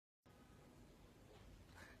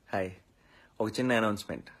Hi, ఒక చిన్న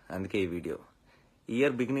announcement, అందుకే ఈ వీడియో.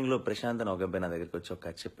 ఇయర్ బిగినింగ్లో ప్రశాంత్ అని ఒక అబ్బాయి నా దగ్గరికి వచ్చి ఒక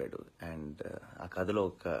కథ చెప్పాడు. అండ్ ఆ కథలో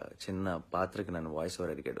ఒక చిన్న పాత్రకి నన్ను వాయిస్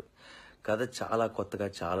ఓవర్ అడిగాడు. కథ చాలా కొత్తగా,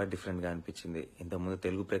 చాలా డిఫరెంట్గా అనిపించింది. ఇంతకుముందు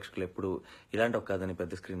తెలుగు ప్రేక్షకులు ఎప్పుడు ఇలాంటి ఒక కథని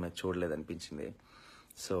పెద్ద స్క్రీన్ మీద చూడలేదనిపించింది.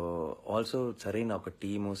 సో ఆల్సో సరైన ఒక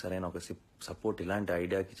టీము, సరైన ఒక సపోర్ట్ ఇలాంటి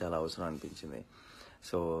ఐడియాకి చాలా అవసరం అనిపించింది.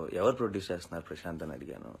 సో ఎవరు ప్రొడ్యూస్ చేస్తున్నారు ప్రశాంత్ అని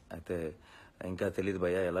అడిగాను. అయితే ఇంకా తెలియదు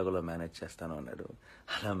భయ్య, ఎలాగోలా మేనేజ్ చేస్తాను అన్నాడు.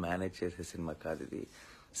 అలా మేనేజ్ చేసే సినిమా కాదు ఇది,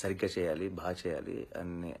 సరిగ్గా చేయాలి, బాగా చేయాలి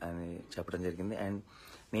అని చెప్పడం జరిగింది. అండ్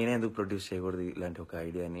నేనే ఎందుకు ప్రొడ్యూస్ చేయకూడదు ఇలాంటి ఒక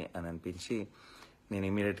ఐడియాని అని అనిపించి నేను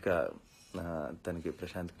ఇమీడియట్గా తనకి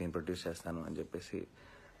ప్రశాంత్కి నేను ప్రొడ్యూస్ చేస్తాను అని చెప్పేసి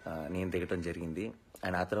నేను దిగటం జరిగింది.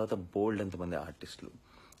 అండ్ ఆ తర్వాత బోల్డ్ ఎంతమంది ఆర్టిస్టులు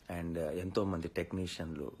అండ్ ఎంతో మంది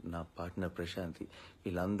టెక్నీషియన్లు, నా పార్ట్నర్ ప్రశాంతి,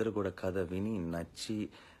 వీళ్ళందరూ కూడా కథ విని నచ్చి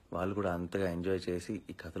వాళ్ళు కూడా అంతగా ఎంజాయ్ చేసి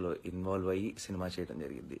ఈ కథలో ఇన్వాల్వ్ అయ్యి సినిమా చేయడం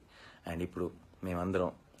జరిగింది. అండ్ ఇప్పుడు మేమందరం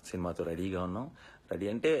సినిమాతో రెడీగా ఉన్నాం. రెడీ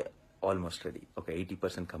అంటే ఆల్మోస్ట్ రెడీ. ఒక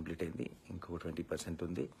 80% కంప్లీట్ అయింది, ఇంకొక 20%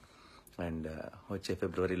 ఉంది. అండ్ వచ్చే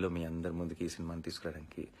ఫిబ్రవరిలో మీ అందరి ముందుకి ఈ సినిమాని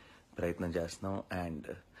తీసుకురావడానికి ప్రయత్నం చేస్తున్నాం.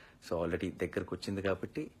 అండ్ సో ఆల్రెడీ దగ్గరకు వచ్చింది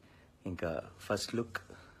కాబట్టి ఇంకా ఫస్ట్ లుక్,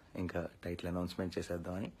 ఇంకా టైటిల్ అనౌన్స్మెంట్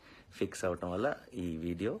చేసేద్దామని ఫిక్స్ అవటం వల్ల ఈ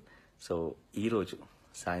వీడియో. సో ఈరోజు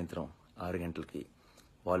సాయంత్రం 6 గంటలకి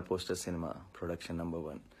wall poster cinema production number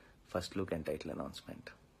 1 first look and title announcement.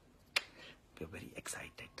 We're very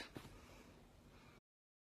excited.